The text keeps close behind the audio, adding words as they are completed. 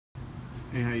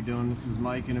Hey, how you doing? This is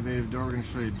Mike, Innovative Door. We're going to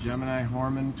show you a Gemini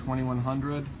Hormann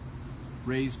 2100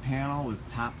 raised panel with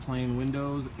top plane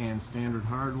windows and standard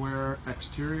hardware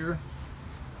exterior.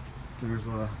 There's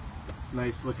a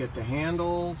nice look at the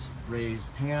handles,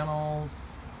 raised panels.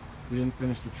 We didn't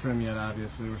finish the trim yet,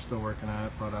 obviously. We're still working on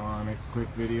it, but I want to make a quick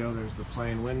video. There's the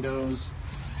plane windows.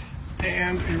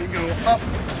 And here we go up.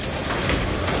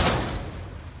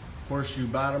 Horseshoe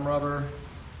bottom rubber.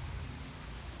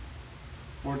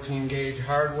 14 gauge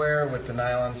hardware with the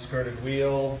nylon skirted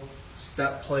wheel,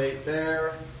 step plate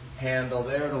there, handle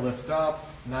there to lift up,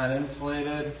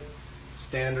 non-insulated,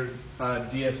 standard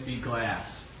DSB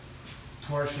glass.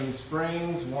 Torsion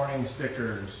springs, warning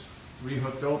stickers,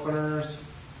 rehooked openers,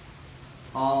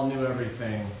 all new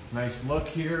everything. Nice look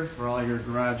here for all your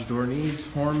garage door needs.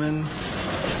 Hormann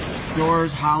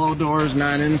doors, hollow doors,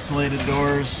 non-insulated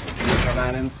doors. These are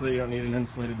non-insulated, you don't need an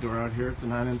insulated door out here. It's a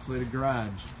non-insulated garage.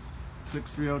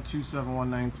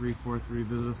 630-271-9343.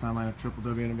 Visit us online at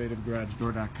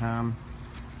www.innovativegaragedoor.com.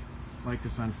 Like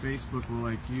us on Facebook, we'll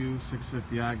like you.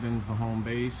 650 Ogden's the home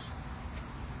base.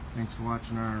 Thanks for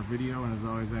watching our video, and as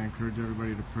always, I encourage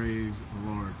everybody to praise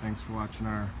the Lord. Thanks for watching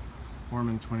our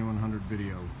Hormann 2100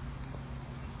 video.